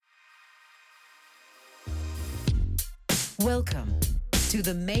Welcome to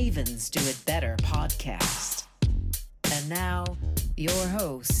the Mavens Do It Better podcast. And now, your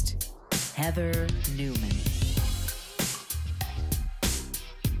host, Heather Newman.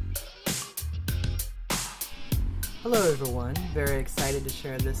 Hello everyone, very excited to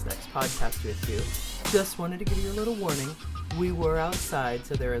share this next podcast with you. Just wanted to give you a little warning. We were outside,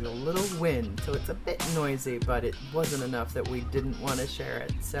 so there is a little wind, so it's a bit noisy, but it wasn't enough that we didn't want to share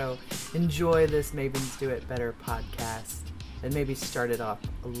it. So enjoy this Mavens Do It Better podcast, and maybe start it off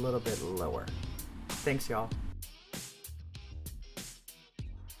a little bit lower. Thanks, y'all.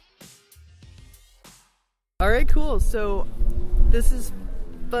 Alright, cool. So this is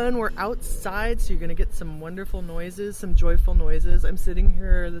fun. We're outside, so you're going to get some wonderful noises, some joyful noises. I'm sitting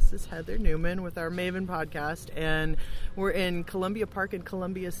here. This is Heather Newman with our Maven podcast, and we're in Columbia Park in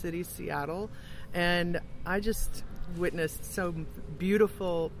Columbia City, Seattle. And I just witnessed some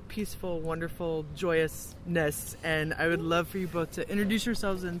beautiful, peaceful, wonderful joyousness. And I would love for you both to introduce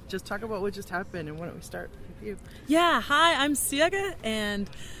yourselves and just talk about what just happened. And why don't we start with you? Yeah, hi, I'm Sirke, and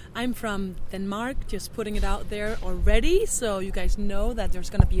I'm from Denmark, just putting it out there already, so you guys know that there's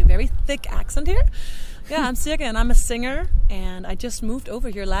going to be a very thick accent here. Yeah, I'm Sirke, and I'm a singer, and I just moved over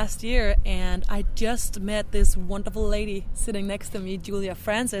here last year, and I just met this wonderful lady sitting next to me, Julia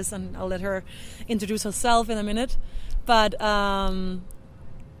Francis, and I'll let her introduce herself in a minute. But they're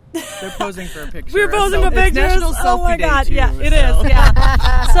posing for a picture. We're posing for pictures. National Oh my Selfie Day god, too, yeah, it so. is.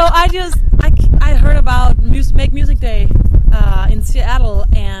 Yeah. So I heard about Make Music Day in Seattle,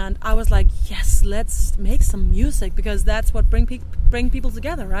 and I was like, yes, let's make some music, because that's what bring people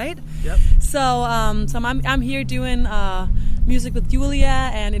together, right? Yep. So I'm here doing music with Julia,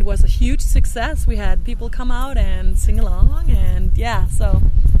 and it was a huge success. We had people come out and sing along, and yeah, so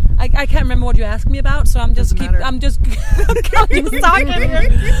I can't remember what you asked me about, so I'm just talking here.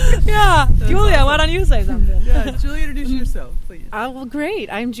 Yeah, That's Julia, awesome. why don't you say something? Yeah, Julia, introduce yourself, please. Well,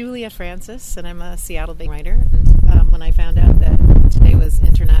 great. I'm Julia Francis, and I'm a Seattle-based writer. And when I found out that today was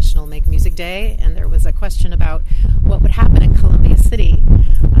International Make Music Day, and there was a question about what would happen in Columbia City,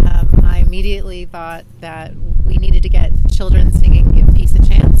 I immediately thought that we needed to get children singing Give Peace a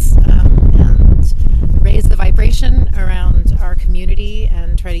Chance, and raise the vibration around our community,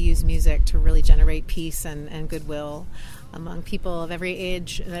 and try to use music to really generate peace and goodwill among people of every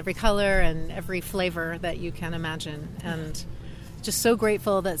age and every color and every flavor that you can imagine. And just so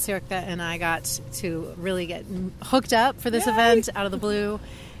grateful that Sirke and I got to really get hooked up for this event out of the blue,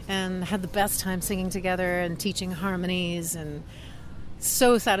 and had the best time singing together and teaching harmonies, and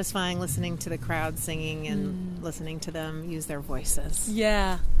so satisfying listening to the crowd singing and listening to them use their voices.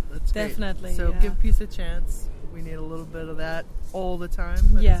 Yeah, That's great. definitely. So yeah. give peace a chance. We need a little bit of that all the time,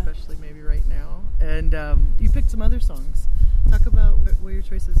 but Yeah. especially maybe right now. And you picked some other songs. Talk about what your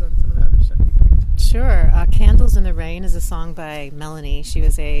choices on some of the other stuff you picked. Sure. Candles in the Rain is a song by Melanie. She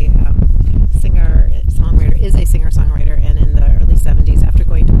was a singer-songwriter, and in the early 70s, after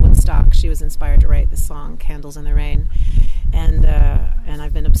going to Woodstock, she was inspired to write the song Candles in the Rain. And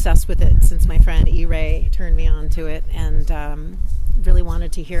I've been obsessed with it since my friend E-Ray turned me on to it, and really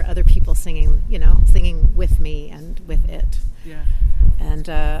wanted to hear other people singing with me and with it. Yeah. And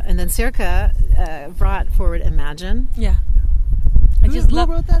then Sirke brought forward Imagine. Yeah. Who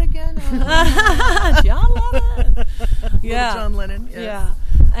wrote that again? John Lennon. Yeah. John Lennon. Yes. Yeah.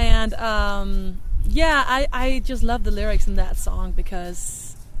 And I just love the lyrics in that song,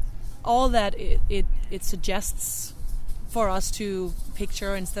 because all that it suggests for us to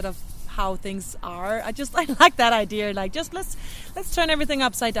picture instead of how things are. I like that idea. Like, just let's turn everything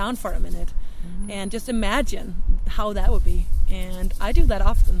upside down for a minute, and just imagine how that would be. And I do that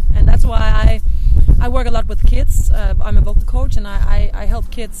often, and that's why I work a lot with kids. I'm a vocal coach, and I help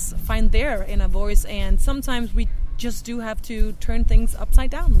kids find their inner voice. And sometimes we just do have to turn things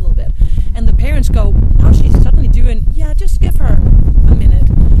upside down a little bit. And the parents go, now she's suddenly doing, just give her a minute.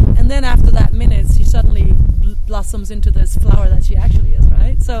 And then after that minute, she suddenly blossoms into this flower that she actually is,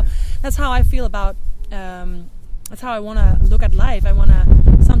 right? So that's how I feel about, that's how I want to look at life. I want to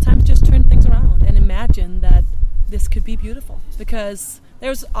sometimes just turn things around and imagine that this could be beautiful, because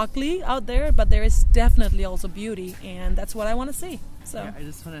there's ugly out there, but there is definitely also beauty, and that's what I want to see. So Yeah, I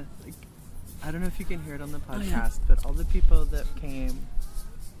just want to, I don't know if you can hear it on the podcast, but all the people that came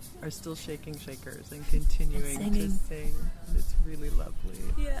are still shaking shakers and continuing to sing. And it's really lovely.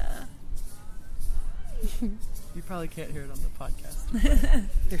 yeah. You probably can't hear it on the podcast.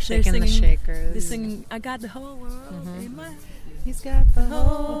 They're shaking the singing- shakers. They're singing, I got the whole world in my He's got the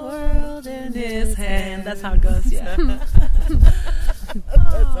whole world in his hand. That's how it goes, yeah. That's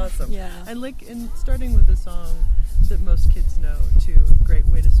awesome. Yeah. And in starting with a song that most kids know too, a great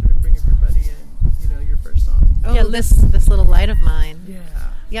way to sort of bring everybody in, your first song. Oh, Yeah, this little light of mine. Yeah.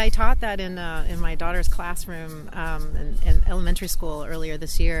 Yeah, I taught that in my daughter's classroom in elementary school earlier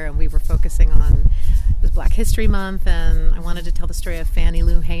this year, and we were focusing on, it was Black History Month, and I wanted to tell the story of Fannie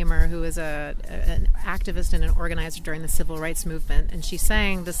Lou Hamer, who is an activist and an organizer during the Civil Rights Movement, and she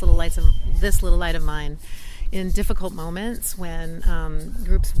sang This Little Light of Mine in difficult moments when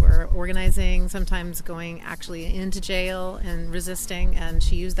groups were organizing, sometimes going actually into jail and resisting, and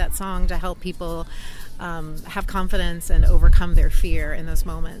she used that song to help people have confidence and overcome their fear in those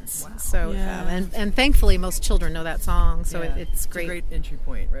moments. Wow. So, and thankfully, most children know that song, so it's great. It's a great entry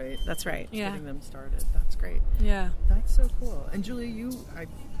point, right? That's right. Getting them started. That's great. Yeah. That's so cool. And Julia, you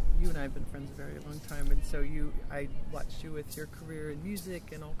and I have been friends a very long time, and so I watched you with your career in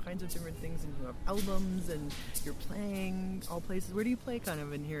music and all kinds of different things, and you have albums, and you're playing all places. Where do you play kind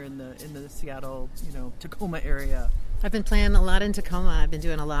of in here in the Seattle, Tacoma area? I've been playing a lot in Tacoma. I've been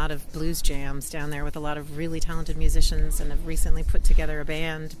doing a lot of blues jams down there with a lot of really talented musicians, and have recently put together a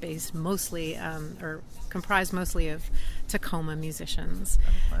band based mostly, or comprised mostly of Tacoma musicians.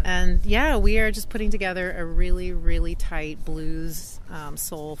 Oh, fun. And yeah, we are just putting together a really, really tight blues,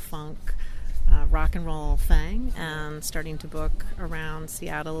 soul, funk, rock and roll thing, and starting to book around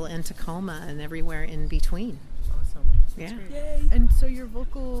Seattle and Tacoma and everywhere in between. Awesome. Yeah. Yay. And so you're a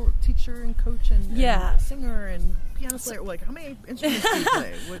vocal teacher and coach and singer and piano player. Like, how many instruments do you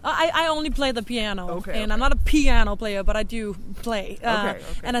play? I only play the piano, Okay, and I'm not a piano player, but I do play. Okay.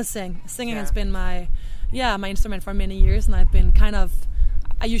 And I sing. Singing Yeah. has been my instrument for many years, and I've been kind of.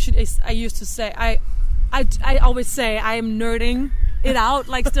 I used to say I always say I am nerding it out.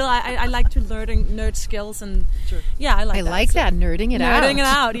 Like, still, I like to nerd skills, and Sure. yeah, I like I that. like that, nerding it out. Nerding it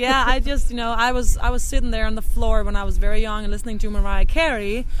out, yeah. I just, I was sitting there on the floor when I was very young and listening to Mariah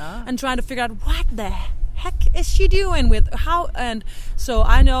Carey and trying to figure out what the heck is she doing with how, and so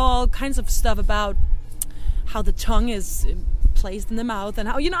I know all kinds of stuff about how the tongue is placed in the mouth, and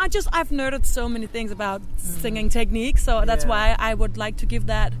how I've nerded so many things about singing technique, so that's why I would like to give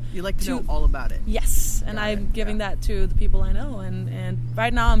that. You like to know all about it. Yes, and I'm giving that to the people I know, and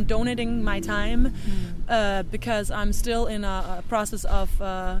right now I'm donating my time because I'm still in a process of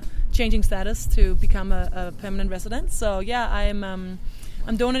changing status to become a permanent resident. So yeah,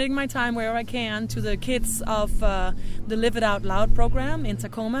 I'm donating my time wherever I can to the kids of the Live It Out Loud program in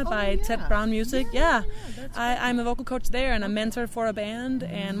Tacoma by Ted Brown Music. Yeah, I'm a vocal coach there and a mentor for a band,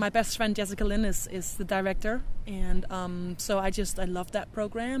 and my best friend Jessica Lynn is the director, and so I love that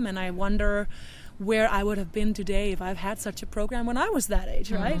program, and I wonder where I would have been today if I've had such a program when I was that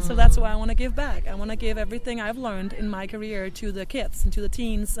age, right? So that's why I want to give back. I want to give everything I've learned in my career to the kids and to the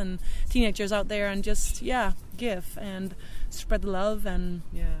teens and teenagers out there, and just give and spread the love. And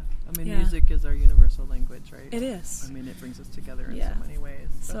music is our universal language, right? it is. I mean, it brings us together in so many ways.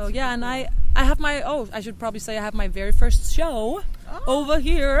 So That's yeah, and super I have my I should probably say I have my very first show over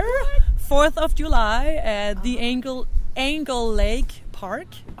here, 4th of July at the Angle Lake Park.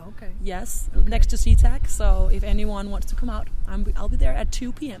 cool. Okay. Yes, next to SeaTac. So if anyone wants to come out, I'll be there at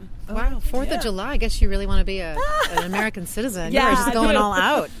 2 p.m. Wow, 4th of July. I guess you really want to be an American citizen. Yeah, You're just I going do. all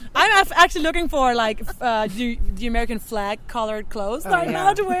out. I'm actually looking for the American flag colored clothes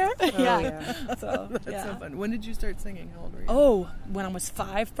now to wear. So That's so fun. When did you start singing? How old were you? Oh, when I was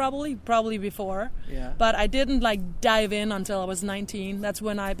 5, probably before. Yeah. But I didn't dive in until I was 19. That's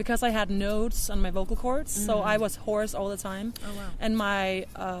when because I had nodes on my vocal cords, so I was hoarse all the time. Oh, wow. And my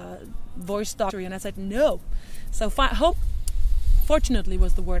voice doctor, and I said no. So fortunately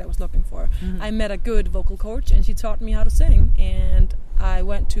was the word I was looking for. I met a good vocal coach, and she taught me how to sing, and I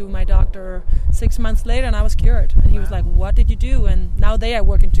went to my doctor 6 months later, and I was cured. And he was like, "What did you do?" And now they are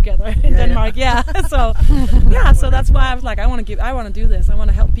working together in Denmark. Yeah. So so that's why I was like, I want to do this. I want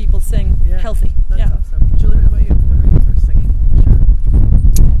to help people sing healthy. That's awesome. Julia, how about you? When were you first singing?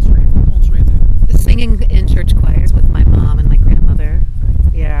 The singing in church choirs with my mom and my grandmother.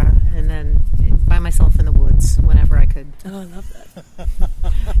 Yeah, and then by myself in the woods whenever I could. Oh, I love that.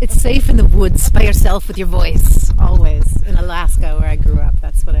 It's safe in the woods by yourself with your voice, always. In Alaska, where I grew up,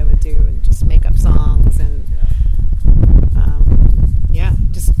 that's what I would do, and just make up songs, and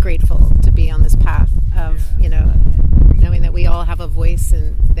just grateful to be on this path of, knowing that we all have a voice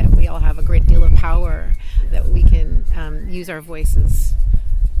and that we all have a great deal of power that we can use our voices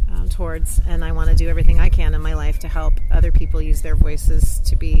towards, and I want to do everything I can in my life to help other people use their voices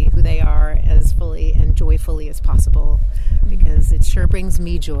to be who they are as fully and joyfully as possible, because it sure brings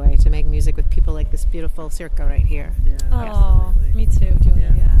me joy to make music with people like this beautiful Circa right here. Yeah, Oh, absolutely. me too,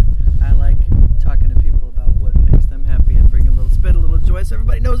 Julia. Yeah. I like talking to people about what makes them happy and bring a little joy so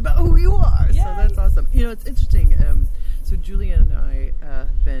everybody knows about who you are. Yay. So that's awesome. It's interesting. So Julia and I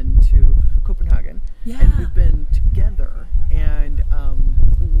have been to Copenhagen, Yeah. and we've been to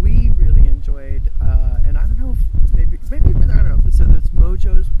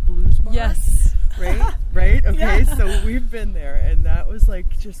we've been there, and that was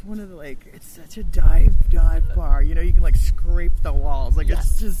like just one of the it's such a dive bar. You know, you can like scrape the walls. Like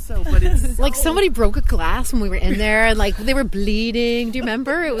it's just so, but it's like somebody broke a glass when we were in there, and like they were bleeding. Do you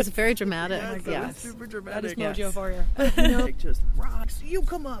remember? It was very dramatic. Yes, super dramatic. That is mojo for you. You know, like just rocks. You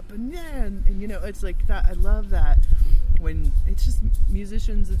come up, and then, and you know, it's like that. I love that. When it's just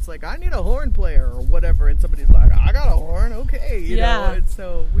musicians, it's like, I need a horn player or whatever, and somebody's like, I got a horn, okay, you know. And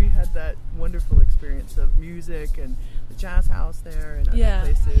so we had that wonderful experience of music and the jazz house there and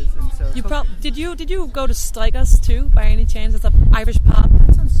other places. And so did you go to Strikers too by any chance? It's an Irish pub.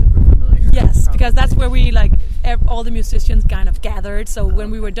 That sounds super familiar. Yes, because that's where we all the musicians kind of gathered. So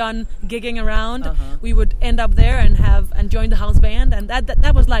when we were done gigging around, we would end up there and join the house band, and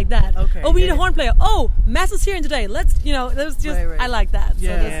that was like that. Okay. Oh, we need a horn player. Oh, Mass is here today. Let's, you know, it was just I like that. So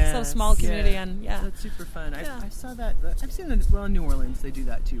there's some small community and that's super fun. I saw that. I've seen that. Well, in New Orleans they do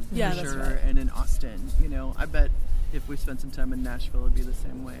that too. For that's sure. right. And in Austin, you know, I bet if we spent some time in Nashville, it'd be the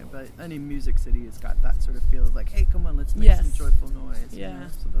same way. But any music city has got that sort of feel of like, hey, come on, let's make some joyful noise. Yeah. You know?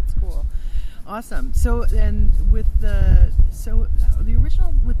 So that's cool. Awesome. So then with the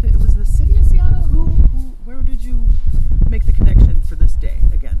original it was the city of Seattle. Where did you make the connection for this day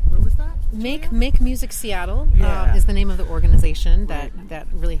again? Where was that? Make Music Seattle is the name of the organization that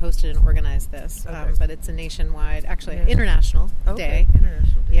really hosted and organized this. Okay. But it's a nationwide, actually international day.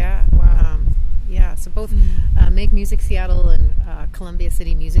 International day. Yeah. Wow. So both Make Music Seattle and Columbia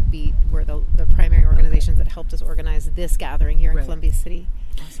City Music Beat were the primary organizations that helped us organize this gathering here in Columbia City.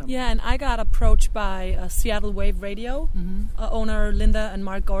 Awesome. Yeah, and I got approached by Seattle Wave Radio owner Linda and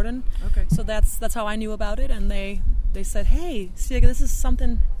Mark Gordon. Okay. So that's how I knew about it, and they said, "Hey, Siega, this is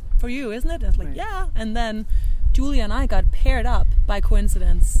something for you, isn't it?" I was like, "Yeah." And then Julia and I got paired up by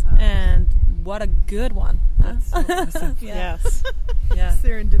coincidence, and what a good one! That's so awesome. Yes. Yeah.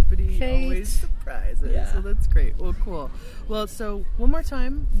 Serendipity Fate. always surprises. Yeah. So that's great. Well, cool. Well, so one more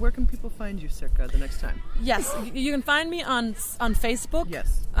time, where can people find you, Circa, the next time? Yes, you can find me on Facebook.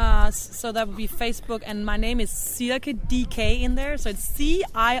 Yes. So that would be Facebook, and my name is Cirke DK in there. So it's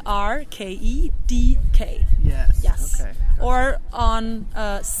CIRKEDK. Yes. Yes. Okay. Or on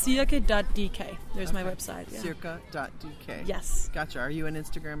cirke.dk. There's my website. Yeah. Circa.dk. Yes. Gotcha. Are you an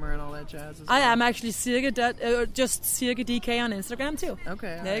Instagrammer and all that jazz as well? I am actually just CirkeDK on Instagram too.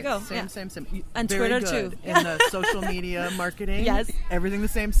 Okay. There you go. Same. And Very Twitter good. too. In the social media marketing. Yes. Everything the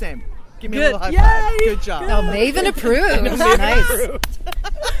same. Give me a Good. little high Yay! five. Good job. Oh, Maven approved. Nice.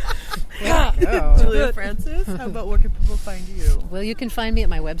 Yeah. Julia Francis, how about where can people find you? Well, you can find me at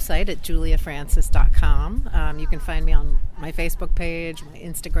my website at juliafrancis.com. You can find me on my Facebook page, my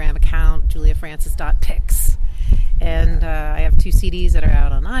Instagram account, juliafrancis.pics. And I have 2 CDs that are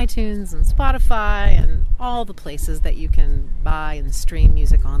out on iTunes and Spotify and all the places that you can buy and stream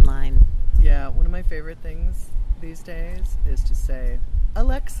music online. Yeah, one of my favorite things these days is to say,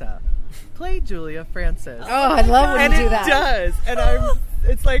 Alexa, play Julia Francis. Oh, I love when and you do it that. does. And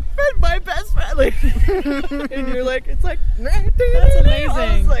it's like, my best friend. Like, and you're like, it's like, that's amazing.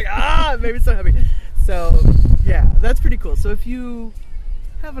 I was like, maybe so happy. So, yeah, that's pretty cool. So if you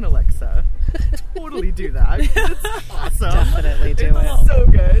have an Alexa, totally do that. It's awesome. Definitely do It's it. so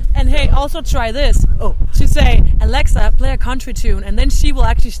good. And hey, also try this. Oh. To say, Alexa, play a country tune, and then she will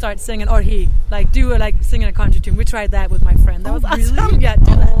actually start singing, or he, singing a country tune. We tried that with my friend. That was awesome. Really? Yeah, do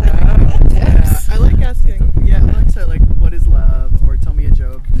that. Yeah, I like asking, Alexa, like, what is love? Or tell me a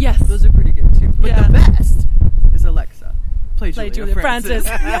joke. Yes. Those are pretty good, too. But Yeah. the best is Alexa, play Julia Francis.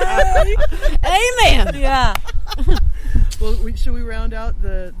 Yay! Amen. Yeah. Well, should we round out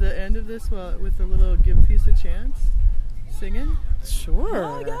the end of this with a little Give Peace a Chance? Singing? Sure.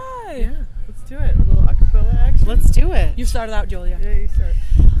 Okay. Yeah, let's do it. A little acapella action. Let's do it. You started out, Julia. Yeah, you start.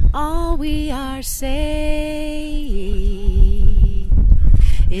 All we are saying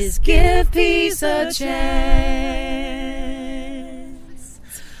is give peace a chance.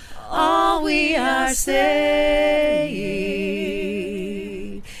 All we are saying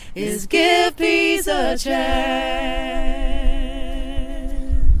is give peace a chance.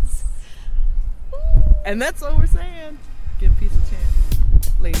 And that's all we're saying. Give peace a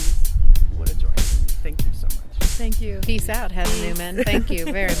chance. Ladies, what a joy. Thank you so much. Thank you. Peace out, Heather Newman. Thank you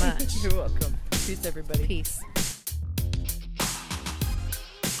very much. You're welcome. Peace, everybody. Peace.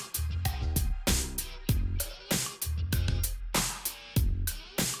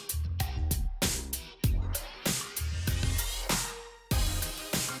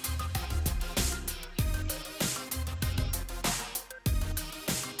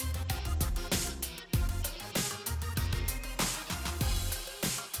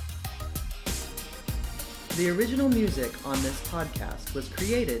 The original music on this podcast was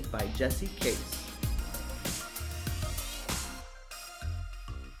created by Jesse Case.